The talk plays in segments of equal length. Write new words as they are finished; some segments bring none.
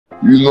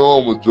You know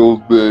I'm a Joe's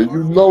bag.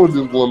 You know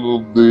this one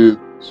of them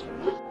days.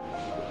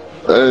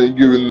 I ain't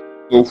giving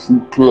no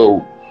free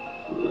clothes.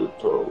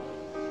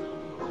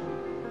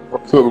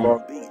 Tell them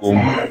right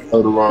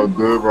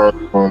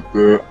about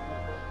that.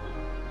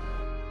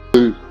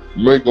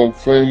 Make them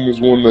famous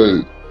when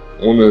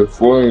that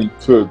flame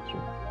touch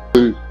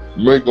them.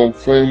 Make them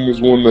famous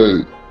when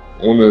that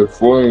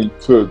flame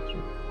touch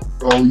them.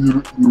 Oh, you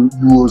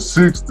a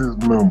 60s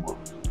member.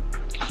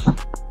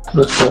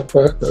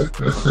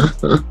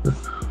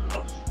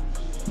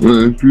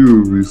 Man,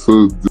 people be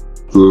so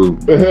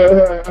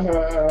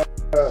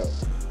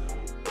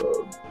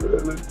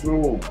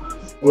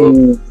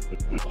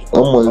I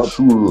might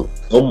shoot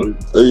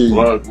hey,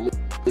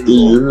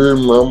 you hear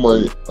me?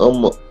 I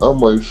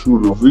might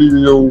shoot a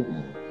video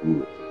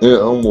and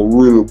I'ma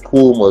really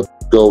pull my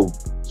out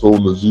on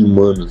the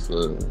GeeMoney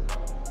side.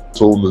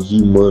 On the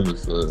GeeMoney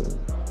side.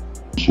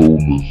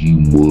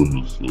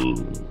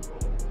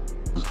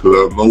 Cause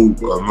I know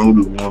that one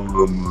of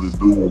them to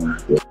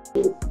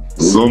do.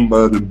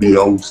 Somebody be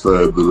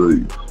outside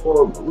today.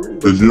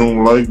 Cause you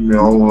don't like me, I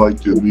don't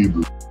like you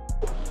neither.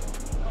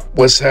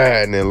 What's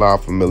happening, La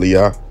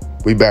Familia?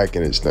 We back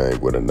in this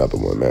thing with another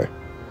one, man.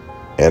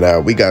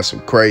 And we got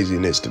some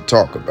craziness to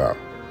talk about.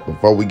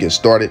 Before we get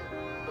started,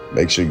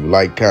 make sure you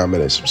like,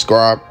 comment, and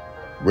subscribe.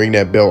 Ring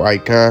that bell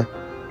icon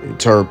and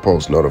turn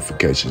post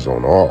notifications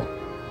on all.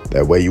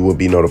 That way you will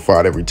be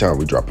notified every time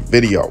we drop a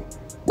video.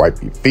 Wipe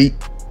your feet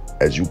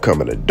as you come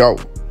in the door.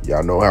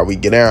 Y'all know how we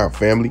get down,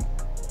 family.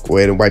 Go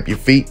ahead and wipe your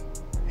feet.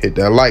 Hit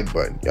that like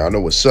button. Y'all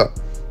know what's up.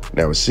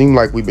 Now, it seemed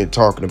like we've been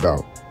talking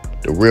about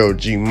the real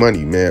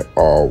GeeMoney, man,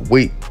 all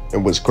week.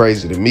 And what's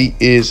crazy to me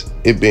is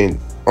it been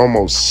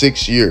almost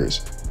 6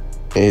 years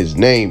and his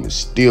name is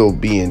still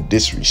being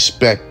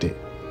disrespected.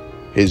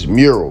 His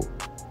mural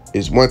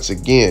is once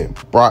again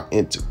brought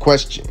into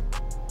question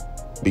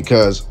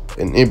because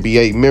an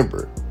NBA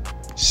member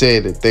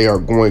said that they are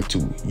going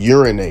to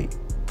urinate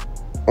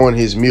on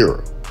his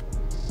mural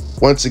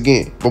once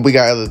again. But we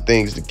got other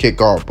things to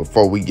kick off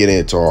before we get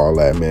into all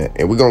that, man.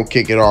 And we're gonna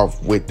kick it off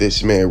with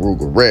this man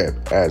Ruger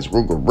Reb. As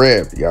Ruger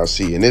Reb, y'all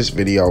see in this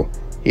video,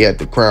 he had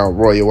the Crown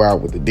Royal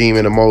out with the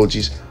demon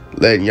emojis,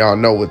 letting y'all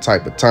know what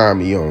type of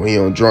time he on. He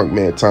on drunk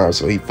man time,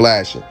 so he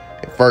flashing.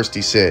 At first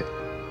he said,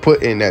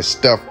 put in that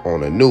stuff on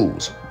the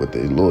news with the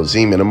little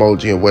demon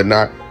emoji and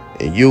whatnot,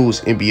 and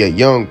use NBA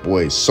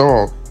Youngboy's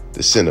song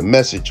to send a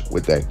message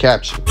with that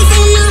caption.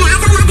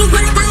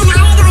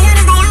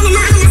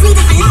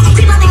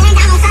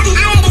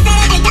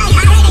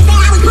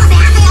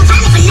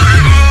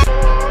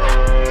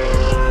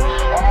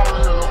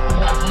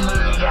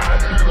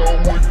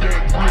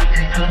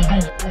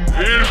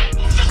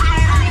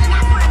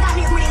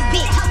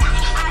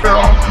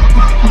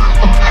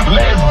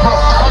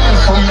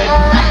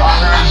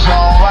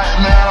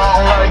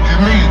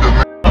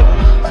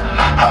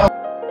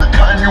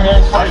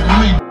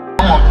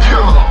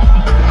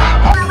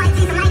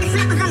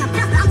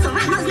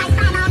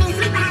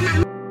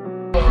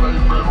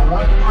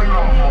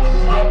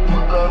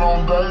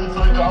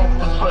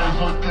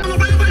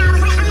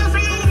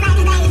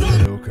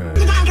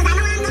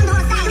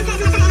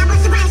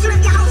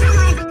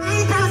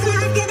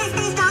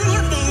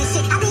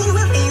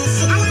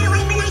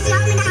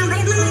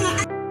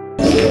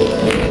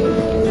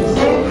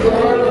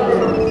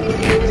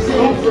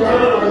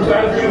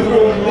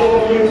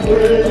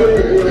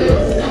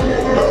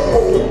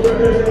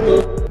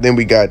 Then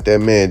we got that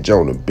man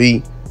Jonah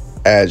B.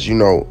 As you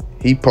know,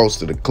 he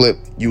posted a clip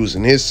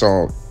using his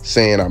song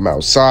saying I'm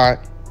outside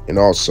and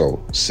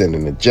also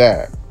sending a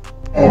jab.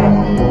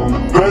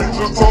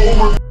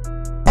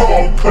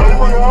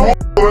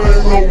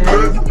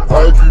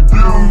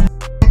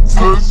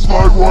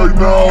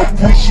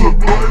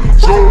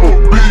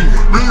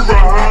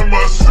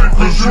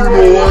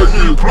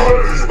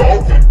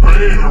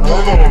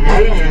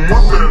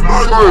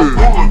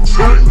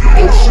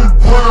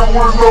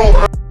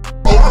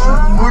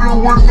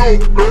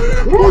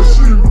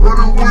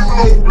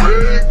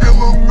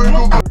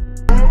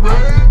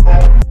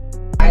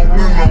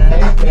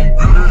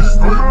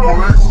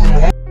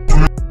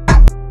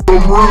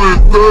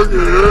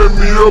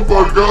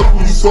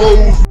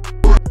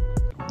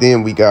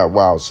 Then we got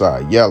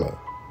Wildside Yella,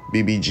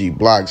 BBG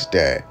Block's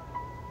dad.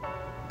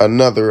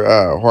 Another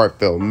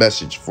heartfelt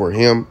message for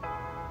him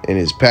in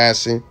his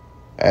passing,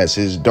 as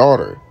his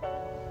daughter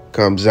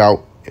comes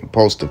out and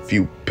posts a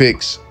few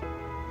pics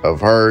of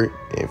her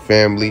and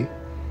family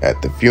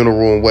at the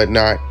funeral and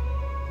whatnot.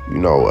 You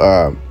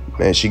know,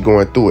 man, she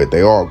going through it.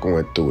 They all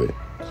going through it.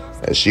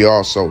 And she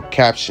also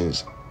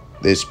captions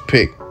this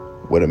pic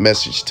with a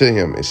message to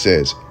him. It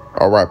says,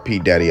 R.I.P.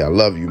 Daddy, I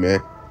love you,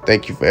 man.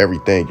 Thank you for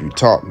everything you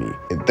taught me.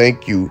 And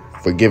thank you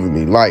for giving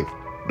me life.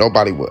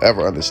 Nobody will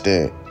ever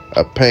understand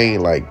a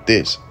pain like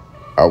this.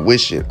 I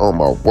wish it on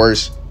my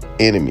worst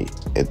enemy.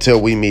 Until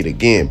we meet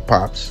again,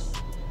 Pops.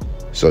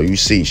 So you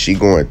see, she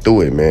going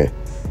through it, man.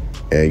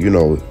 And, you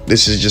know,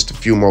 this is just a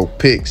few more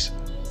pics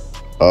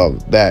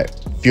of that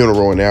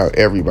funeral and how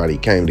everybody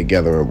came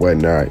together and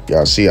whatnot.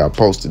 Y'all see I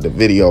posted the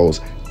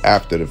videos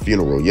after the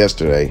funeral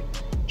yesterday,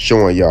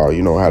 showing y'all,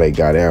 you know, how they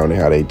got down and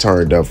how they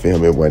turned up for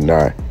him and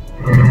whatnot.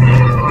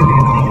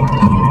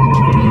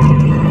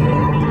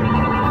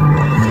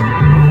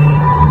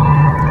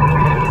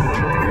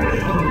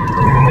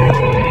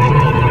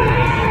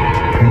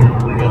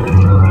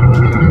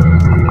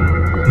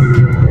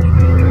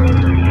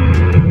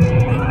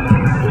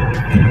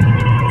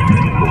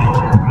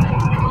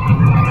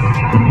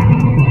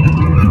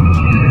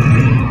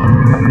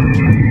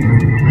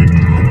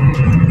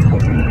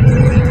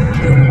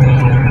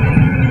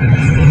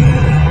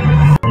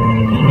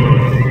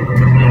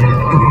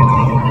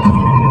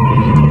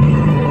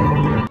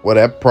 Well,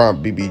 that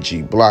prompt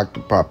BBG blocked to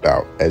pop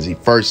out, as he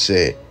first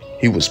said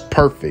he was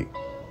perfect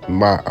in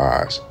my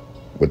eyes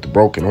with the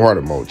broken heart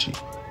emoji,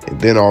 and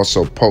then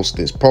also post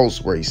this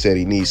post where he said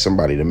he needs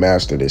somebody to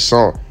master this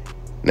song.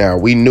 Now,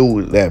 we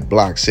knew that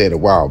Block said a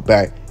while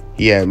back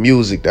he had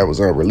music that was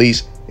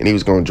unreleased and he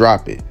was going to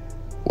drop it.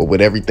 Well,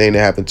 with everything that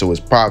happened to his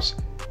pops,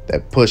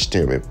 that pushed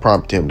him and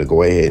prompted him to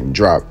go ahead and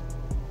drop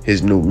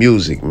his new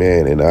music,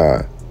 man. And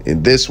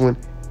in this one,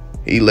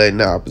 he letting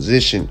the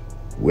opposition,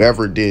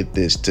 whoever did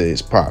this to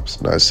his pops,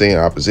 not saying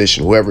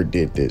opposition, whoever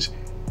did this,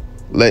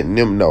 letting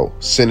them know,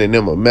 sending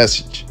them a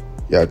message.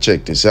 Y'all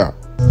check this out.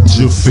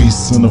 Your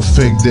face and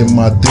effect that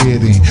my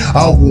daddy,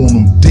 I want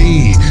him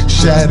dead,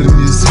 shot in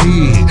his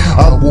head.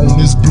 I want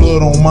his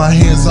blood on my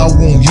hands, I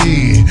want,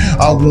 yeah.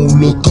 I won't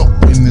look up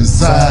in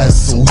his eyes,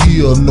 so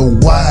he'll know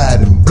why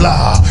and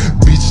blah.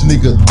 Bitch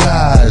nigga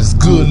dies,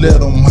 good, let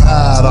him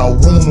hide. I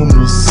want him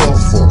to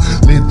suffer.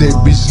 Let that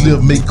bitch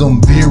live, make him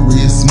bury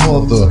his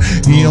mother.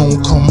 He don't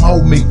come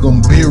out, make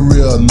him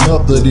bury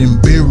another, then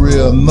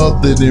bury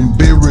another, then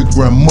bury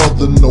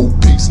grandmother. No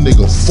peace,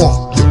 nigga,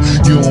 fuck you.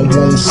 You don't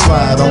want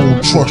slide, I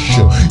don't trust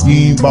you.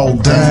 You ain't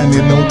about dying,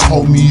 and don't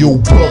call me your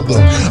brother.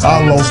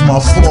 I lost my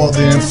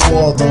father and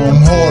father.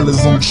 I'm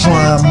heartless, I'm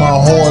trying my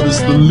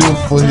hardest to live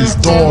for his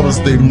daughters.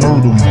 They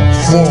murder my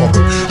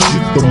father,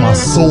 shift my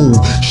soul,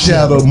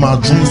 shatter my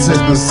dreams,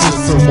 had to set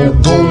some more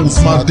goals.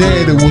 My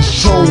daddy was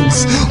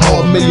shows,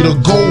 heart made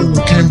of gold.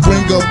 Can't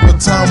bring up a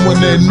time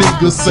when that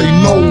nigga say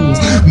no.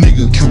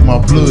 Nigga kill my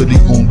blood, he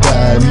gon'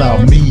 die, and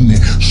I mean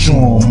it.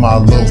 Show him my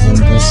love, I'm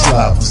gon'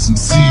 slide for some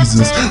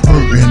seasons.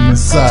 Hurting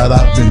inside,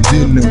 I've been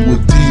dealing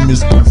with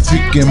demons.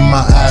 Thick in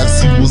my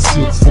eyes, he was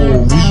here for a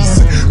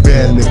reason.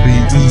 Badly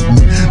been eating,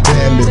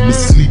 badly been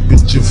sleeping.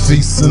 Your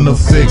face and the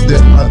fact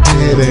that my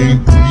dad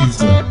ain't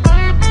breathing.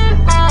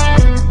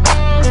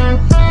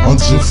 On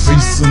your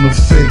face and the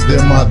fact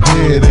that my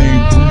dad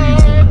ain't breathing.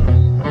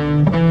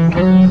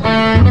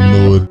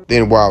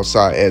 Then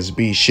Wildside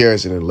SB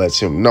shares it and lets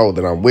him know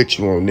that I'm with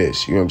you on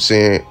this. You know what I'm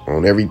saying?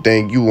 On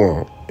everything you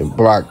want. And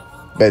Block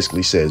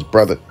basically says,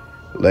 brother,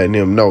 letting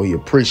him know he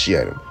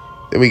appreciate him.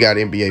 Then we got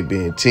NBA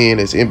Ben 10.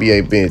 As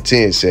NBA Ben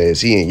 10 says,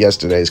 he in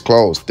yesterday's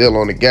clothes, still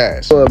on the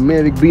gas.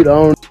 Manic beat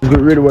on, get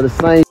rid of what the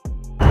same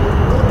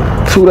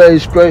 2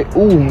 days straight.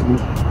 Ooh,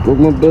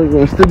 my baby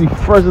gonna still be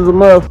fresh as a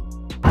mouth.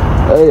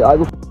 Hey, I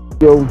go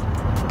your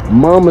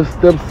mama's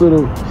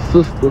stepsister,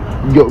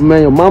 your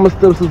mama's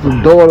stepsister,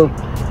 daughter,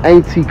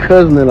 auntie,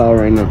 cousin and all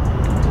right now.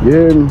 You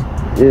hear me?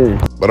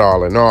 Yeah. But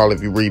all in all,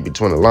 if you read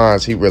between the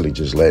lines, he really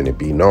just letting it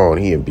be known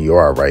he in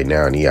BR right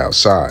now and he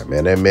outside,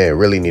 man. That man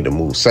really need to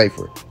move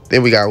safer.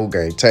 Then we got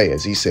Hougang Tay,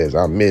 as he says,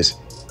 I miss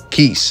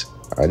Keese.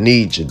 I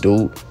need you,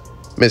 dude.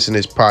 Missing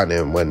his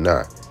partner and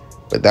whatnot.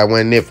 But that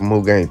wasn't it from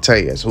Hougang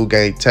Tay, as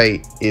Hougang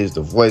Tay is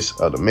the voice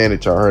of the man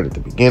that y'all heard at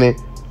the beginning,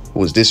 who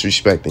was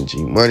disrespecting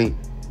GeeMoney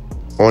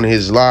on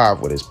his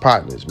live with his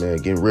partners, man.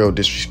 Getting real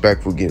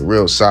disrespectful, getting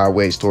real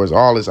sideways towards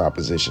all his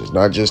oppositions,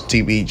 not just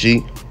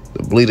TBG,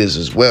 the Bleedas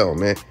as well,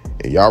 man.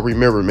 And y'all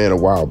remember, man, a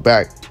while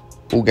back,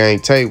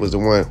 Hougang Tay was the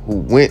one who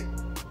went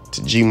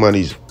to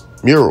GeeMoney's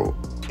mural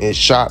and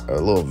shot a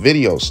little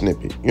video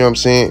snippet. You know what I'm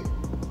saying?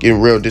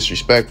 Getting real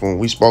disrespectful. And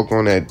we spoke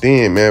on that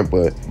then, man.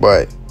 But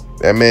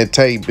that man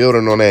Tay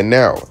building on that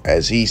now,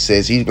 as he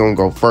says he's gonna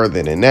go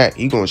further than that.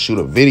 He's gonna shoot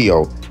a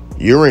video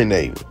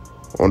urinating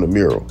on the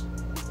mural.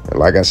 And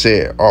like I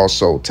said,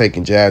 also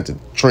taking jabs at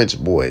the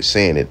Trench Boy,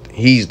 saying that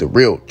he's the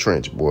real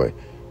Trench Boy.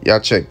 Y'all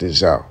check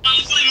this out.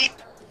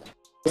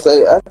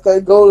 Say, I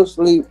can't go to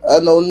sleep. I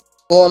know you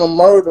wanna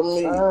murder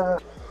me.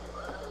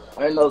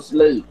 Ain't no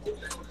sleep.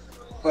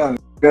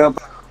 Girl,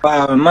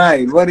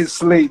 mate, what is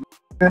sleep?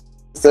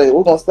 Say,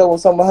 we're gonna stay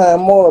with some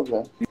behind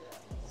Marvin.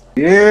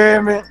 Yeah,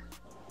 man.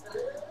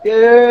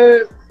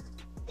 Yeah.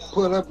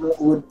 Put up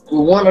with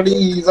one of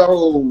these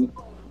old.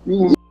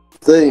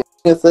 Say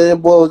that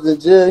boy was in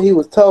jail. He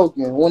was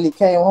talking. When he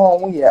came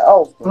home, we had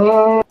off.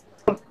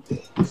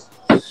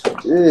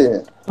 Yeah.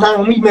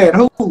 Home, he met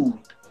who?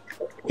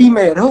 He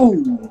met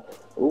who?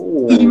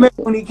 Ooh. He met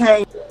when he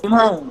came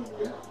home.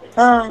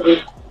 Huh?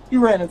 He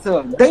ran into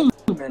a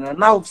demon,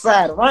 an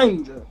outside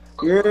ranger.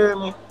 You hear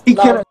me? He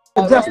killed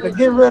him just to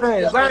get rid of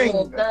his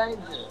anger.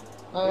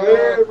 You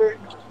hear me?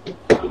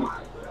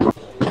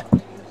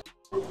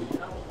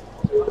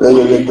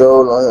 Let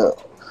go on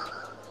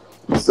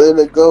here. Say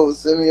let go.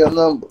 Send me your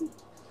number.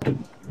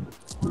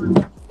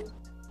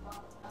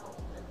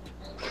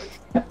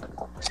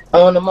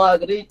 On the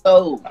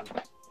Margarito.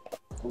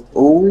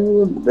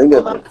 Ooh, they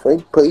got the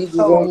fake pages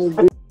on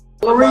this.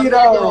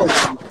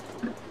 Burritos.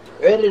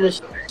 Ready to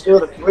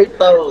shoot a free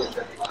throw.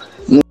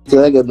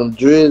 So I got them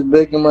dreads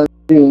back in my.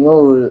 You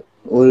know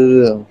what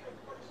it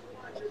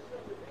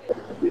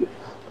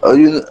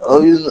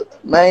is.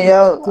 Man,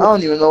 y'all, I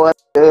don't even know why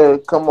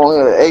come on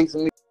here and ask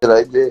me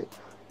like that.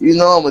 You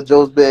know I'm a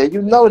Joe's bag.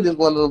 You know this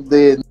one of them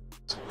dead.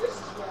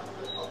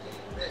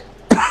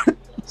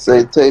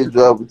 Say tape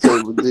drop a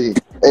table D.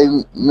 Hey,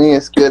 me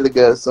and Skelly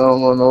got a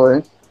song on the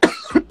way.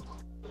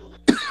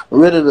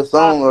 Really, the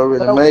song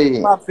already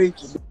made. My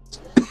feature.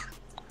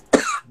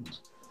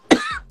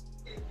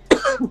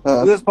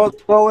 We're supposed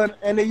to go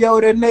in the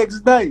Yoda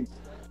next day.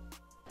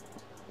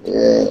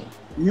 Yeah.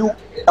 You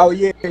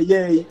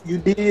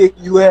did.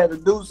 You had to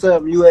do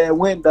something. You had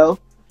window.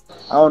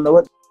 I don't know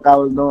what the I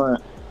was doing.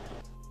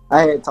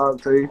 I had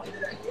talked to you.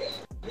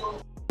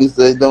 He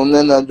said, don't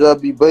let that drop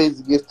be base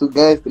against two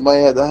gangsters. You might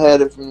have to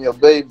hide it from your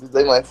babies.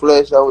 They might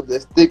flash out with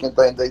that stick and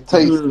think they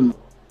taste it.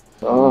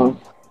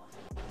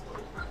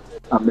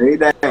 I made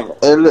that.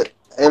 Hey, look,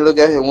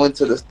 I had went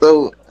to the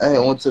store.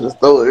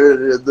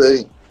 Earlier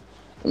today.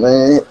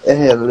 Man, I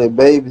had a little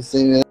baby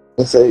see me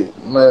and say,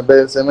 my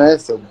baby said, man,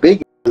 it's so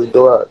big as a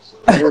dog.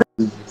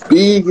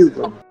 Big as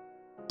a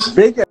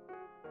Big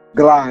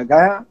Glock,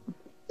 huh?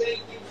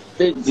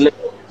 Big Glock.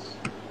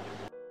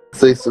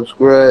 Say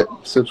subscribe.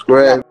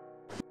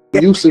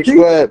 You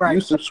subscribe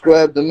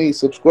to me.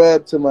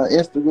 Subscribe to my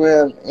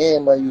Instagram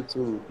and my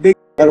YouTube.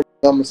 I'm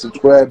gonna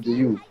subscribe to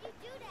you.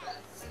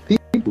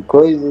 People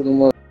crazy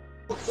the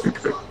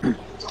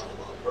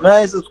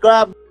Man,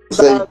 subscribe.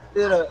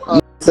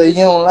 Say you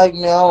don't like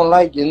me, I don't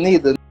like you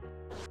neither.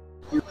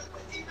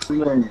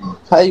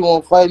 How you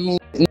wanna fight me?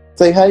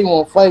 Say how you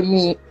wanna fight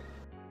me?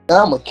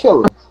 I'm a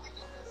killer.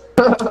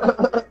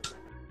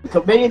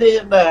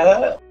 Comedian,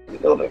 man. You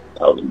know they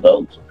call them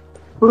dope.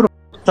 Who the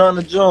trying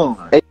to join?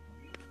 Hey,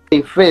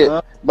 fit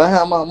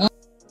behind my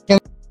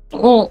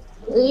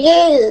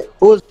Yeah.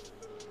 Who's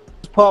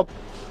pop?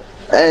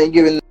 I ain't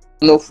giving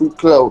no free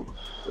clothes.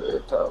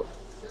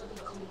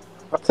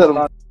 Tell them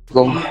About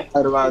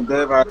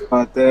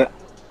that.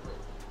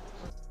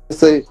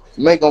 say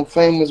make them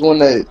famous when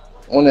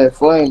that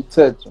flame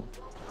touch them.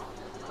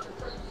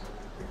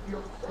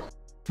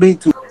 Be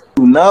too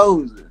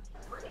nosy.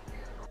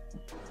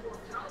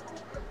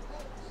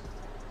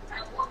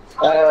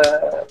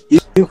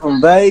 You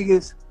from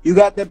Vegas? You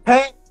got that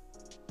paint?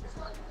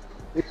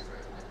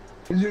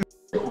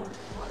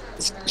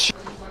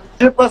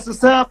 Ship us a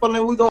sample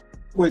and we go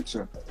with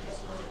you.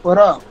 What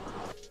up?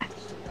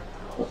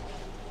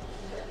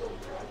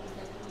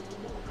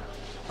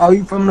 Oh,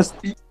 you from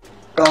the?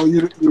 Oh, you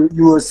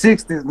a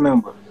 60s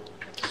member?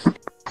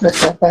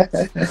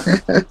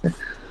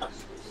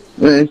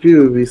 Man,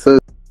 people be so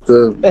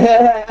tough.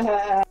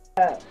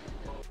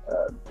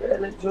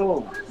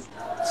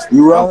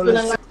 You rolling?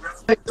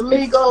 Like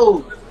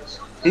amigos.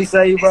 He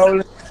say you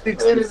rolling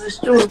 60s. Where is the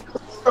shoot?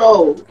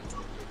 Bro.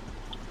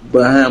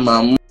 Behind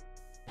my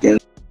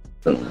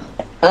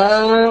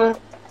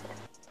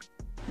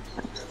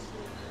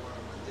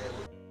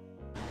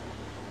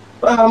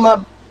Behind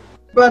my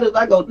brothers,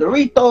 I go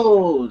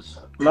Doritos.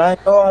 Man,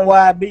 go on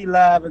YB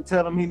Live and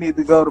tell him he need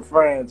to go to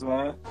France,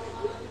 man.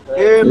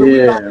 Yeah,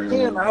 Yeah.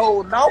 in the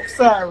whole north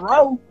side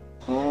road.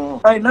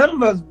 Ain't none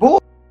of us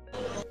bull.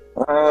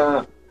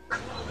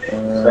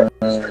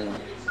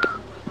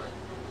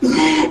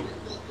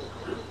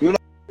 You know,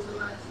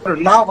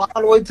 now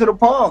all the way to the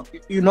park.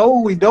 You know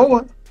what we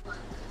doing.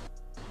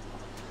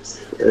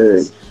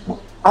 Hey.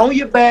 On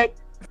your back,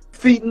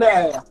 feet in the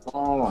air.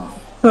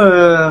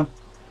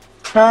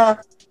 Huh?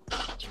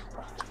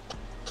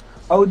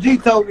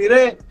 OG told me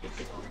that.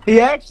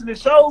 He actually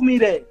showed me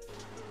that.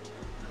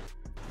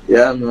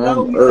 Yeah, I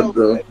know I'm up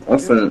though. I'm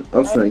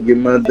finna get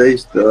my day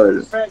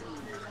started.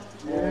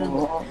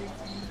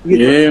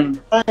 Yeah.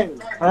 Huh?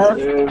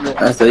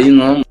 I said, you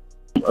know, I'm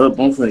up.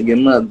 I'm finna get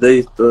my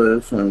day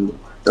started. Finna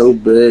throw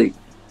back,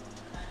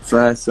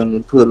 find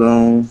something to put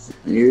on.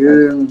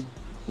 Yeah.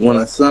 When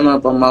the sun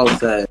up, I'm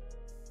outside.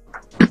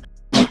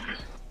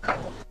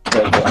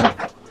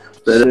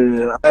 They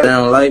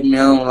don't like me, I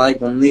don't like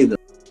them neither.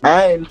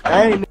 I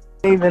ain't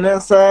even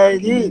inside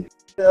yet.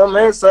 I'm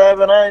inside,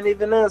 but I ain't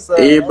even inside.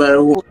 Everybody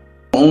who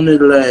on this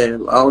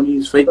live, all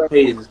these fake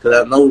pages, cause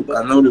I know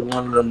that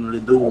one of them to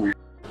do.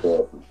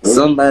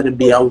 Somebody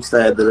be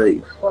outside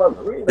today.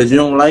 Cause you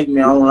don't like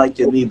me, I don't like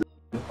you neither.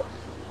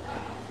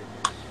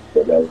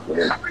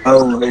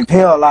 Oh, if he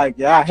don't like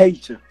you, I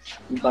hate you.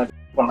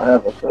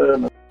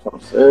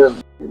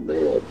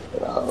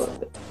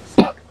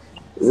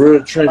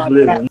 Real trench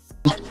living.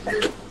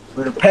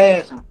 With a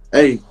passion.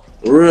 Hey,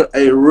 real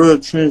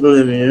trench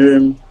living, you hear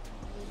me?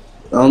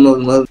 I don't know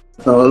the mother.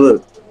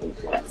 Look,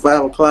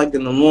 5 o'clock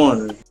in the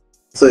morning.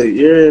 Say, you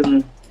hear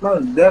me?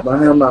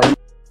 Behind my.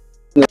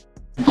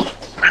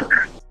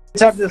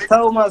 I just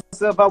told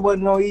myself I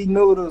wasn't gonna eat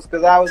noodles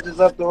because I was just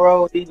up the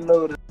road eating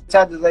noodles.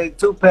 I just ate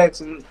 2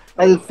 packs and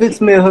I just fixed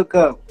me a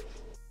hookup.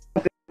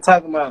 What I'm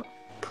talking about?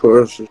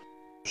 Person.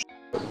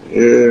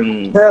 Yeah.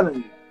 I'm telling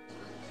you.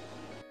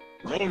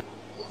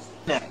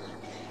 Man,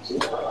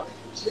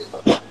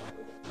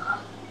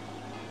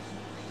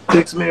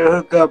 Fix me a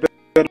hookup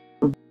at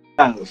the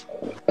house.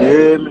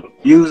 Yeah,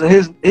 using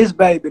his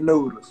baby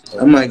noodles.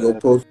 I might go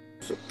post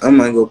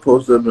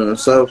up in the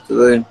South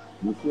today.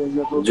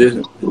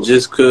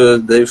 Just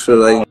cause they feel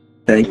like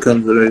they can't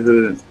come to their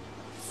hood.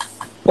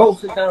 Go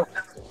sit down.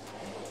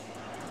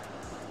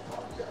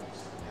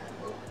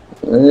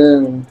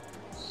 And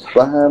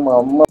behind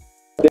my mother.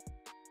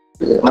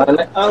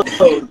 Oh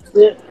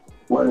shit.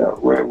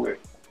 Where?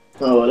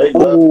 Oh, they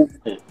Ooh,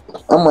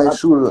 I might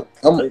shoot a.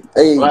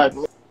 Hey,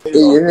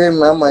 you hear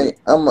me?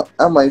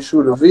 I might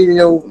shoot a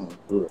video,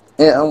 and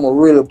I'm gonna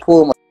really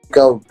pull my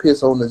out and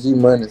piss on the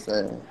GeeMoney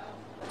thing.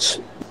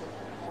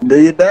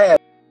 Do your dad?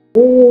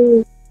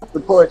 Ooh, the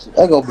portrait.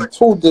 That gonna be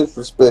too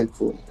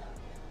disrespectful.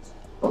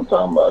 I'm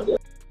talking about that.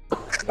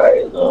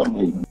 Hey,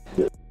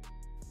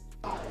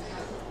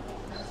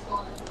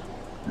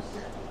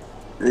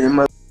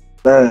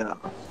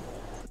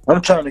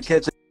 I'm trying to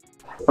catch it.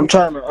 I'm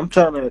trying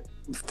to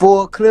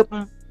full clip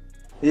him.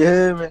 You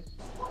hear me?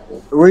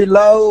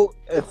 Reload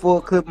and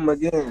full clip him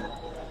again.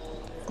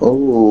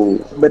 Oh,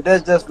 but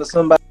that's just for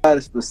somebody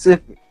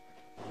specific.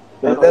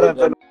 That ain't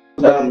for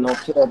nobody. Don't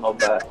tell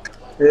nobody.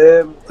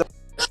 Yeah.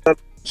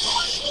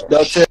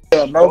 Don't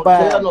tell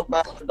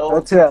nobody.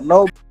 Don't tell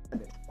nobody.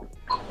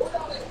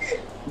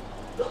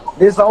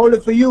 This only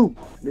for you.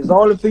 This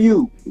only for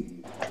you.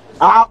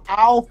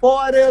 All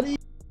 4 of these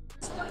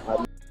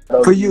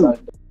for you.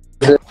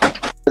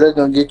 They're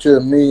gonna get you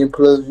 1 million+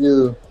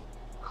 views.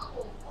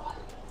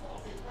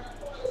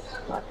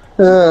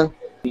 Don't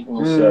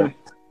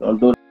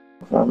do that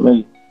for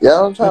me.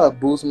 Y'all don't try to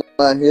boost my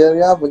head.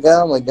 Y'all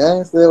forgot I'm a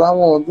gangster. I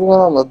wanna do what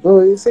I'm gonna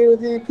do. You see what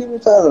these people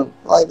try to,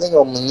 like, they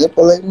gonna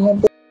manipulate me?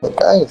 I'm a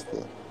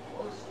gangster.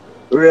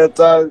 Real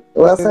talk.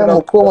 Well, I said I'm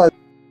gonna pull my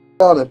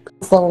out and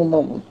piss on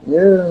them.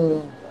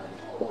 Yeah.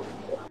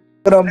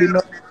 It don't be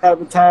no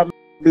type of time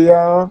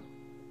beyond.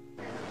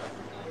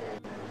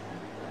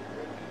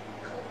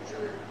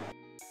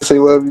 Say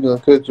whatever you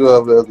gonna cut you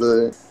off after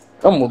that.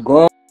 I'm a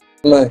grown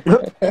man.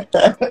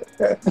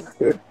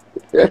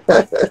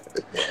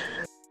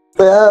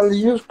 Say, how do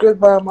you script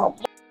by my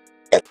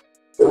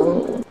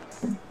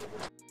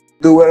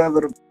do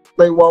whatever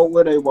they want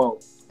when they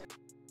want.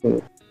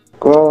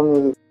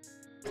 grown?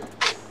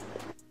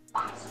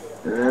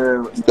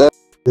 Yeah. That's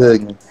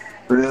hugging.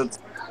 Real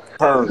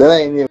talk. That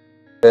ain't even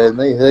bad.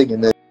 They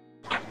hugging that.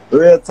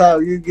 Real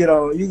talk. You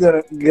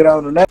gotta get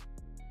on the next.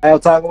 I'll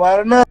talk about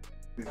it now.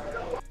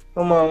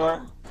 Come on,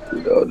 man.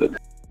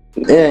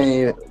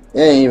 It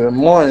ain't even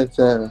morning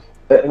time.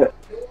 It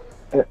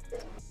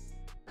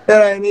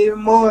ain't even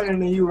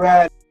morning and you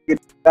ride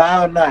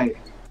all night.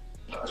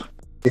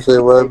 You say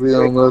why be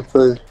on my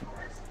face?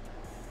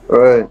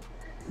 Right.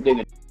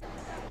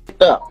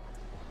 Stop.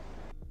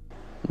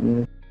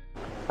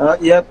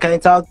 Yep,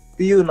 can't talk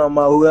to you no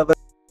more, whoever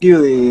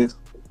you is.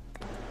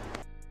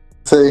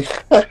 Say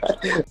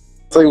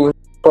when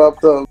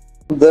popped up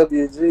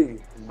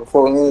WG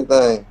before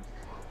anything.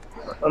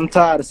 I'm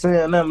tired of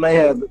seeing them. They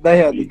had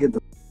to get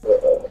the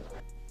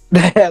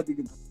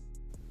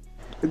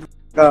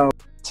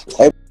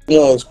Hey, you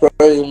know it's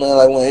crazy, man.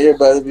 Like when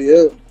everybody be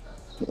up,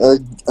 I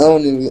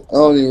don't even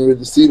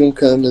really see them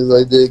comments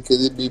like that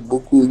because it be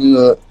buku. You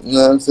know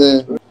what I'm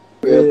saying?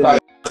 Yeah.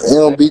 It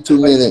don't be too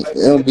many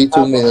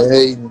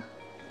hating,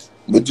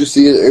 but you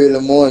see it early in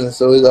the morning,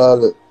 so it's all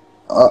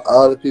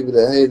the people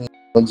that hating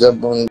gonna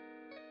jump on it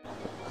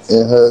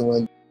and hug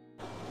one.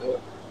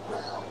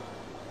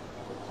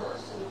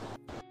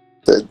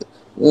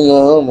 You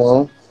know, I'm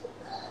on.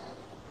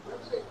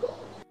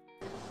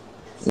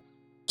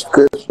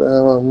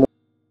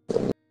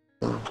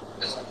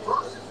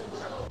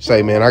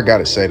 Say, man, I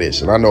gotta say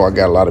this, and I know I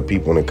got a lot of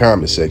people in the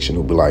comment section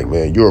who be like,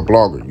 man, you're a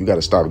blogger. You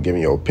gotta stop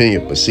giving your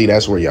opinion. But see,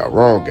 that's where y'all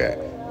wrong at.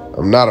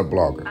 I'm not a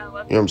blogger. You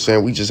know what I'm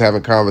saying? We just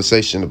having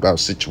conversation about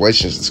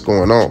situations that's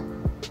going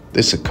on.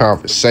 This is a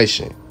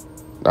conversation,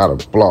 not a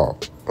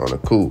blog on a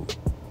cool.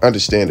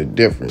 Understand the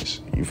difference.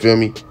 You feel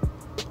me?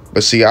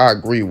 But see, I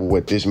agree with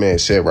what this man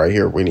said right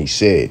here when he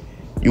said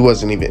you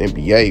wasn't even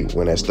NBA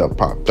when that stuff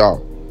popped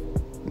off.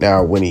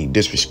 Now, when he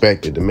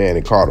disrespected the man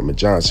and called him a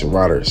Johnson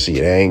rider, see,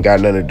 it ain't got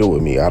nothing to do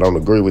with me. I don't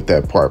agree with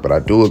that part, but I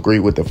do agree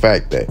with the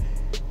fact that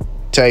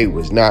Tay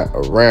was not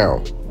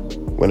around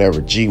whenever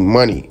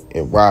GeeMoney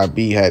and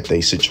YB had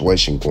their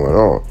situation going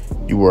on.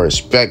 You were a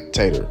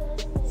spectator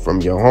from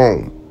your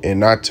home, and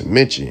not to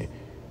mention,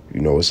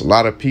 you know, it's a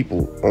lot of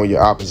people on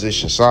your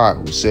opposition side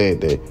who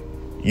said that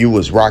you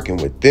was rocking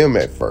with them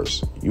at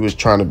first. You was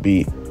trying to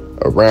be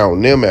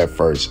around them at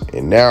first,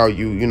 and now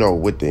you know,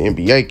 with the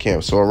NBA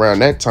camp. So around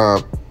that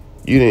time,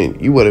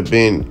 you would have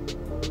been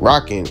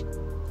rocking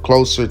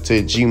closer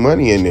to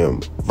GeeMoney and them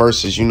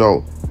versus, you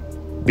know,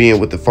 being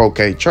with the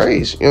 4K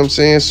trades. You know what I'm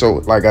saying? So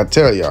like I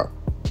tell y'all,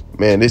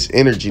 man, this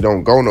energy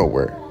don't go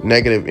nowhere.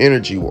 Negative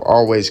energy will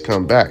always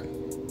come back.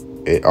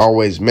 It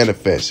always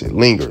manifests. It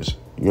lingers.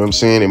 You know what I'm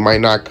saying? It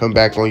might not come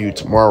back on you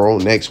tomorrow,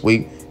 next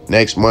week,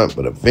 next month,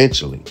 but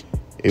eventually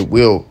it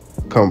will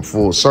come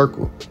full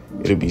circle.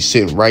 It'll be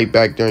sitting right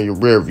back there in your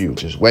rear view,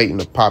 just waiting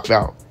to pop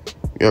out.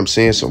 You know know what I'm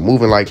saying? So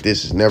moving like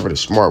this is never the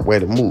smart way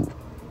to move.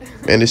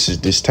 Man, this is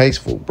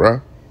distasteful,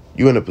 bruh.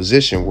 You in a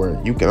position where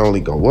you can only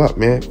go up,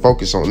 man.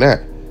 Focus on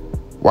that.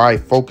 Why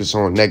focus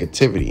on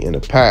negativity in the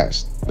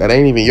past? That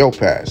ain't even your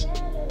past.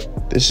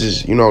 This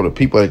is, you know, the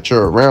people that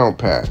you're around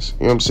past.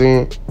 You know what I'm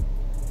saying?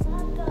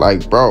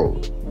 Like,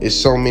 bro, it's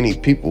so many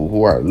people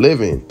who are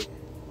living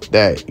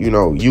that, you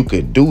know, you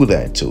could do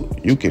that to.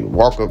 You can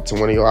walk up to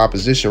one of your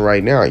opposition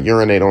right now and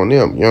urinate on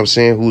them. You know what I'm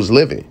saying? Who's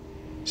living?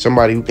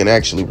 Somebody who can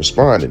actually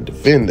respond and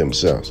defend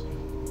themselves.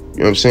 You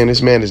know what I'm saying?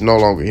 This man is no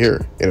longer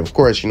here. And of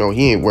course, you know,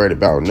 he ain't worried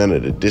about none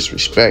of the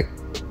disrespect.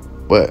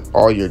 But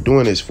all you're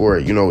doing is for,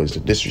 you know, is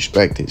to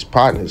disrespect his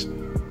partners.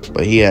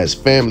 But he has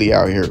family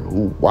out here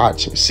who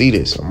watch and see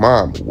this. A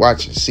mom who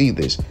watch and see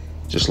this.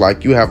 Just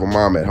like you have a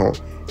mom at home.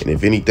 And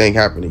if anything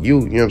happened to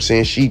you, you know what I'm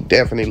saying? She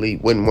definitely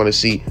wouldn't want to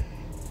see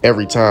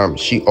every time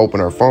she open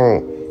her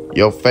phone,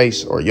 your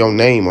face or your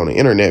name on the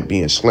internet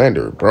being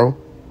slandered, bro.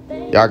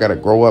 Y'all got to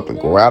grow up and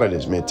grow out of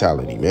this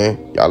mentality,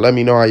 man. Y'all let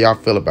me know how y'all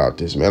feel about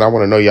this, man. I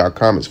want to know y'all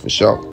comments for sure.